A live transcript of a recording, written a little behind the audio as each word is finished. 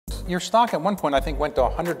your stock at one point, I think, went to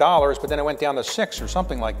 $100, but then it went down to $6 or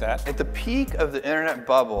something like that. At the peak of the internet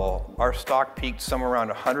bubble, our stock peaked somewhere around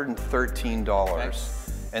 $113. Okay.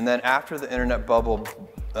 And then after the internet bubble,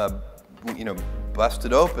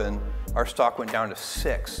 busted open, our stock went down to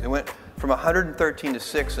 $6. It went from 113 to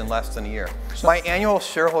 6 in less than a year. So, my annual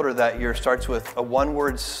shareholder that year starts with a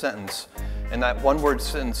one-word sentence, and that one-word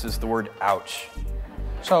sentence is the word ouch.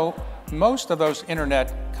 So most of those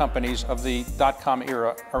internet companies of the dot-com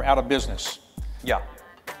era are out of business. Yeah.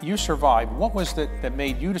 You survived. What was it that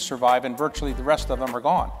made you to survive, and virtually the rest of them are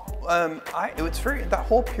gone? That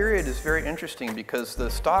whole period is very interesting because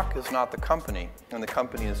the stock is not the company, and the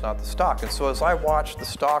company is not the stock. And so as I watched the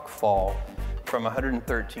stock fall from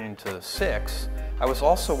 113 to 6, I was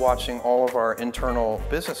also watching all of our internal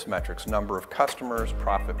business metrics, number of customers,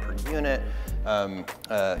 profit per unit,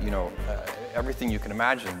 everything you can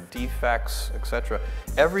imagine, defects, etc.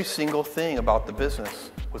 Every single thing about the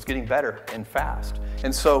business was getting better and fast.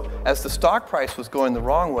 And so as the stock price was going the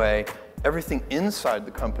wrong way, everything inside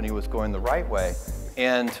the company was going the right way.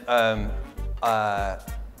 And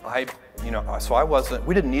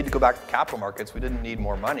we didn't need to go back to the capital markets. We didn't need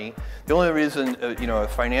more money. The only reason, a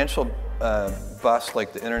financial bust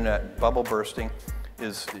like the internet bubble bursting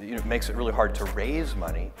is, makes it really hard to raise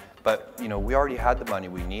money. But, we already had the money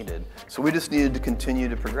we needed. So we just needed to continue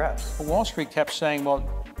to progress. Wall Street kept saying, well,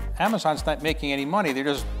 Amazon's not making any money. They're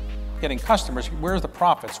just getting customers. Where's the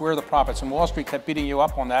profits? Where are the profits? And Wall Street kept beating you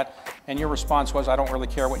up on that. And your response was, I don't really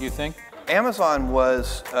care what you think. Amazon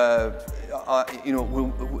was,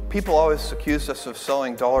 people always accused us of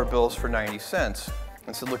selling dollar bills for 90 cents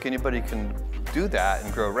and said, look, anybody can do that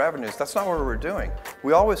and grow revenues. That's not what we were doing.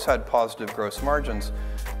 We always had positive gross margins.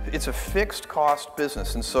 It's a fixed cost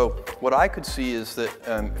business. And so what I could see is that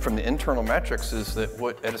from the internal metrics is that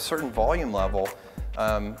at a certain volume level,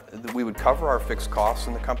 we would cover our fixed costs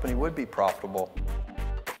and the company would be profitable.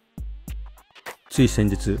 つい先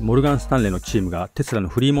日、モルガン・スタンレーのチームがテスラの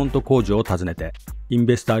フリーモント工場を訪ねて、イン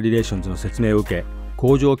ベスター・リレーションズの説明を受け、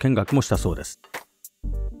工場見学もしたそうです。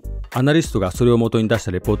アナリストがそれを元に出し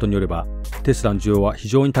たレポートによれば、テスラの需要は非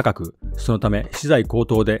常に高く、そのため資材高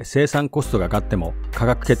騰で生産コストが上がっても価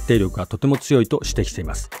格決定力がとても強いと指摘してい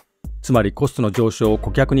ます。つまりコストの上昇を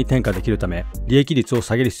顧客に転嫁できるため、利益率を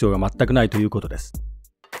下げる必要が全くないということです。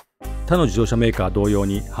他の自動車メーカー同様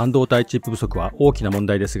に半導体チップ不足は大きな問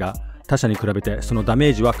題ですが、他社に比べてそのダメ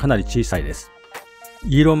ージはかなり小さいです。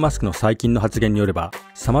イーロン・マスクの最近の発言によれば、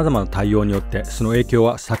様々な対応によってその影響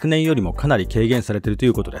は昨年よりもかなり軽減されているとい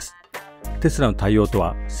うことです。テスラの対応と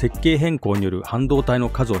は、設計変更による半導体の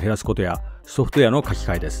数を減らすことやソフトウェアの書き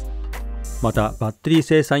換えです。また、バッテリー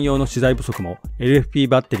生産用の資材不足も LFP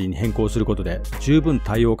バッテリーに変更することで十分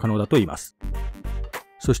対応可能だといいます。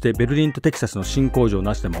そしてベルリンとテキサスの新工場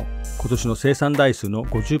なしでも、今年の生産台数の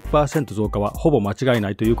 50% 増加はほぼ間違いな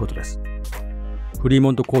いということです。フリー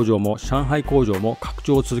モント工場も上海工場も拡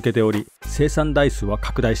張を続けており、生産台数は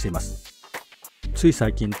拡大しています。つい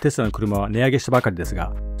最近テスラの車は値上げしたばかりです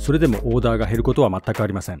が、それでもオーダーが減ることは全くあ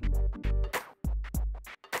りません。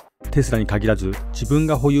テスラに限らず、自分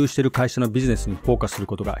が保有している会社のビジネスにフォーカスする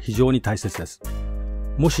ことが非常に大切です。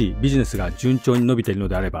もしビジネスが順調に伸びているの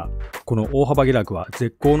であれば、この大幅下落は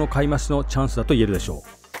絶好の買い増しのチャンスだと言えるでしょ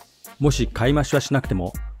う。もし買い増しはしなくて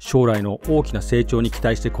も、将来の大きな成長に期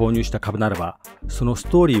待して購入した株ならば、そのス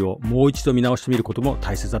トーリーをもう一度見直してみることも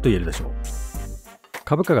大切だと言えるでしょう。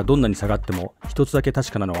株価がどんなに下がっても、一つだけ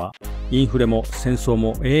確かなのは、インフレも戦争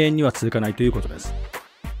も永遠には続かないということです。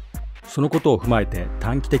そのことを踏まえて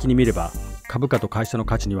短期的に見れば、株価と会社の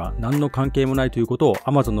価値には何の関係もないということを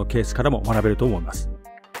Amazon のケースからも学べると思います。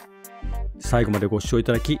最後までご視聴い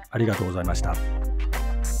ただきありがとうございました。